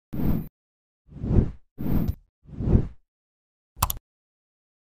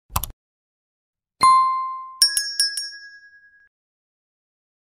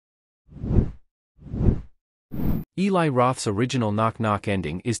Eli Roth's original Knock Knock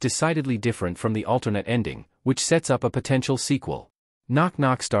ending is decidedly different from the alternate ending, which sets up a potential sequel. Knock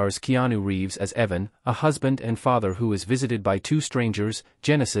Knock stars Keanu Reeves as Evan, a husband and father who is visited by two strangers,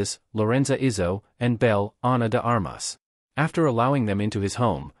 Genesis, Lorenza Izzo, and Belle, Ana de Armas. After allowing them into his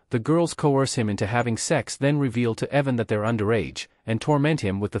home, the girls coerce him into having sex, then reveal to Evan that they're underage, and torment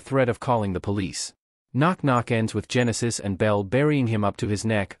him with the threat of calling the police. Knock Knock ends with Genesis and Belle burying him up to his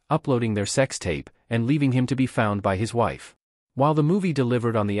neck, uploading their sex tape, and leaving him to be found by his wife. While the movie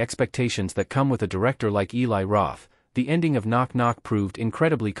delivered on the expectations that come with a director like Eli Roth, the ending of Knock Knock proved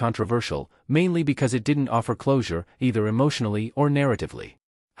incredibly controversial, mainly because it didn't offer closure, either emotionally or narratively.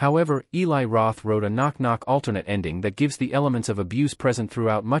 However, Eli Roth wrote a Knock Knock alternate ending that gives the elements of abuse present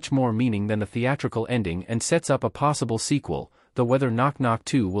throughout much more meaning than the theatrical ending and sets up a possible sequel, though whether Knock Knock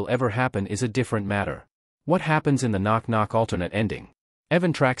 2 will ever happen is a different matter. What happens in the Knock Knock alternate ending?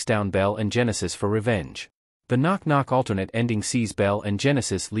 Evan tracks down Belle and Genesis for revenge. The Knock Knock alternate ending sees Belle and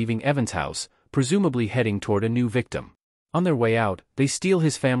Genesis leaving Evan's house, presumably heading toward a new victim. On their way out, they steal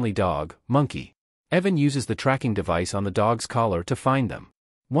his family dog, Monkey. Evan uses the tracking device on the dog's collar to find them.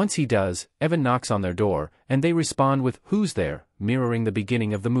 Once he does, Evan knocks on their door, and they respond with "Who's there?" mirroring the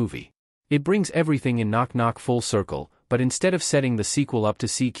beginning of the movie. It brings everything in Knock Knock full circle, but instead of setting the sequel up to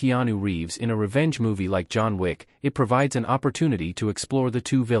see Keanu Reeves in a revenge movie like John Wick, it provides an opportunity to explore the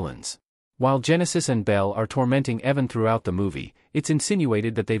two villains. While Genesis and Belle are tormenting Evan throughout the movie, it's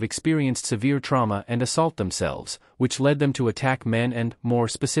insinuated that they've experienced severe trauma and assault themselves, which led them to attack men and, more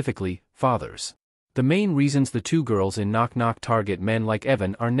specifically, fathers. The main reasons the two girls in Knock Knock target men like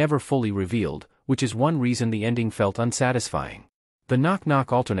Evan are never fully revealed, which is one reason the ending felt unsatisfying. The Knock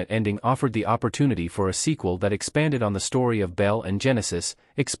Knock alternate ending offered the opportunity for a sequel that expanded on the story of Belle and Genesis,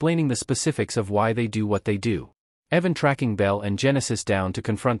 explaining the specifics of why they do what they do. Evan tracking Belle and Genesis down to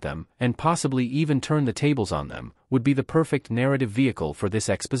confront them, and possibly even turn the tables on them, would be the perfect narrative vehicle for this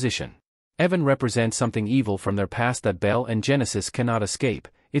exposition. Evan represents something evil from their past that Belle and Genesis cannot escape.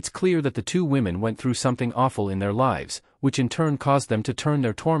 It's clear that the two women went through something awful in their lives, which in turn caused them to turn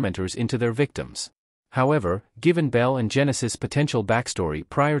their tormentors into their victims. However, given Belle and Genesis' potential backstory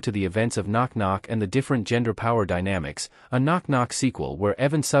prior to the events of Knock Knock and the different gender power dynamics, a Knock Knock sequel where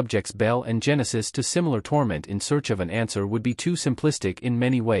Evan subjects Belle and Genesis to similar torment in search of an answer would be too simplistic in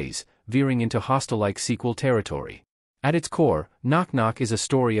many ways, veering into Hostel-like sequel territory. At its core, Knock Knock is a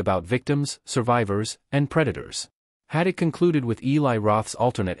story about victims, survivors, and predators. Had it concluded with Eli Roth's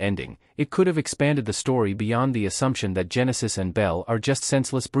alternate ending, it could have expanded the story beyond the assumption that Genesis and Belle are just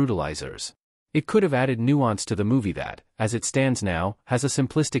senseless brutalizers. It could have added nuance to the movie that, as it stands now, has a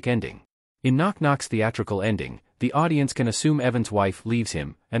simplistic ending. In Knock Knock's theatrical ending, the audience can assume Evan's wife leaves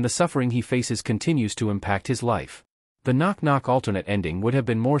him, and the suffering he faces continues to impact his life. The Knock Knock alternate ending would have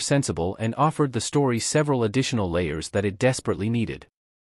been more sensible and offered the story several additional layers that it desperately needed.